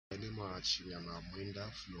Chinyama Mwenda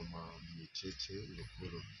from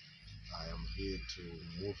Lukulu. I am here to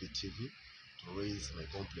Movie TV to raise my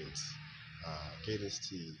complaints against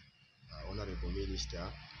the Honorable Minister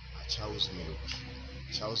Charles Milupi.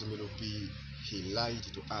 Charles Milupi, he lied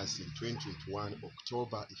to us in 2021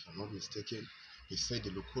 October, if I'm not mistaken. He said the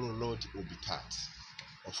Lukulu Road will be cut,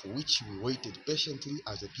 of which we waited patiently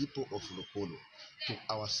as the people of Lukulu. To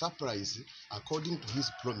our surprise, according to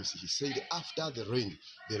his promise, he said after the rain,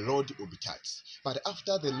 the road will be cut. But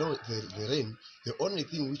after the rain, the only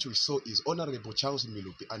thing which we saw is Honorable Charles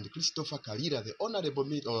Milupi and Christopher Kalila, the honorable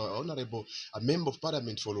member of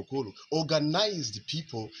parliament for Lukulu, organized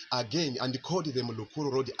people again and called them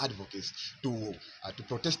Lukulu road advocates to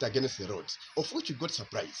protest against the roads, of which we got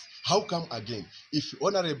surprised. How come again? If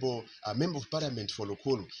honorable member of parliament for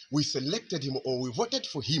Lukulu, we selected him or we voted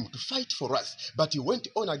for him to fight for us, but he went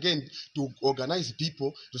on again to organize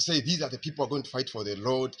people to say these are the people who are going to fight for the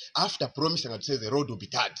road after promising and say the road will be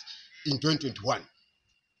cut in 2021.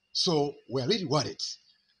 So we're really worried.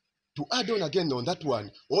 To add on again on that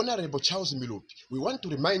one, Honorable Charles Milupi, we want to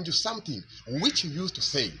remind you something which you used to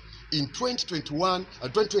say in 2021,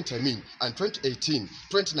 2020, and 2018,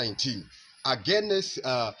 2019, against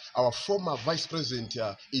our former Vice President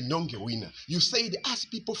Inonge Winner. You said, as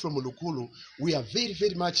people from Lukulu, we are very,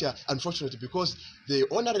 very much unfortunate because the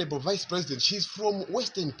Honorable Vice President, she's from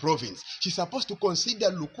Western Province. She's supposed to consider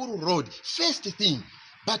Lukulu Road first thing.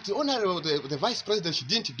 But the Honorable, the Vice President, she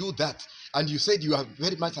didn't do that. And you said you are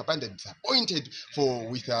very much disappointed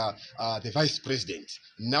with the Vice President.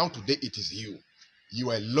 Now today it is you. You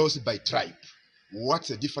are lost by tribe. What's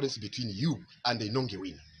the difference between you and the Inonge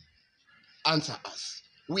Winner? Answer us.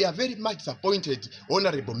 We are very much disappointed,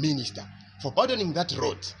 Honorable Minister, for pardoning that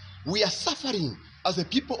road. We are suffering as the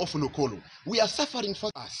people of Lukulu. We are suffering for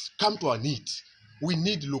us. Come to our needs. We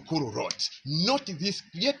need Lukulu road. Not this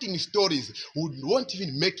creating stories who won't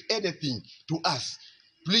even make anything to us.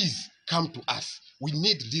 Please come to us. We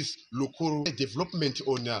need this Lukulu development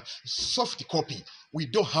on soft copy. We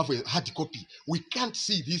don't have a hard copy. We can't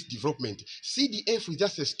see this development. CDF is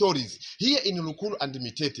just stories. Here in Lukulu and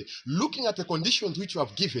Mitete, looking at the conditions which you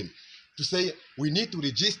have given, to say we need to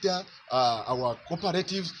register our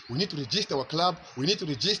cooperatives, we need to register our club, we need to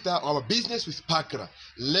register our business with PACRA.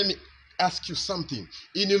 Let me ask you something.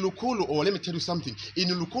 In Lukulu, or let me tell you something, in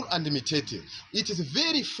Lukulu and Mitete, it is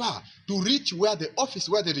very far to reach where the office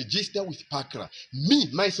where they register with PACRA.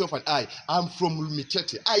 Me, myself, and I am from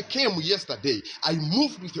Mitete. I came yesterday. I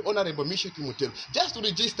moved with the Honorable Misheki Mutel just to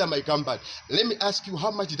register my company. Let me ask you,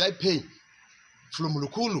 how much did I pay from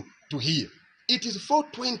Lukulu to here? It is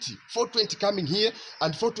 420 coming here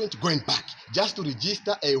and 420 going back just to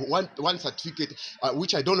register a one certificate,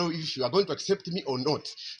 which I don't know if you are going to accept me or not.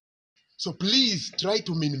 So please try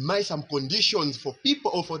to minimize some conditions for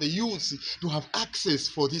people or for the youth to have access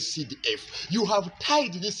for this CDF. You have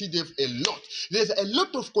tied this CDF a lot. There's a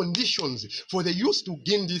lot of conditions for the youth to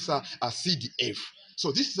gain this CDF.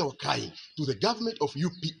 So this is our cry to the government of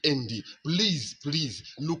UPND. Please,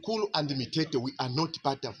 Lukulu and Mitete, we are not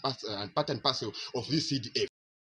part and parcel of this CDF.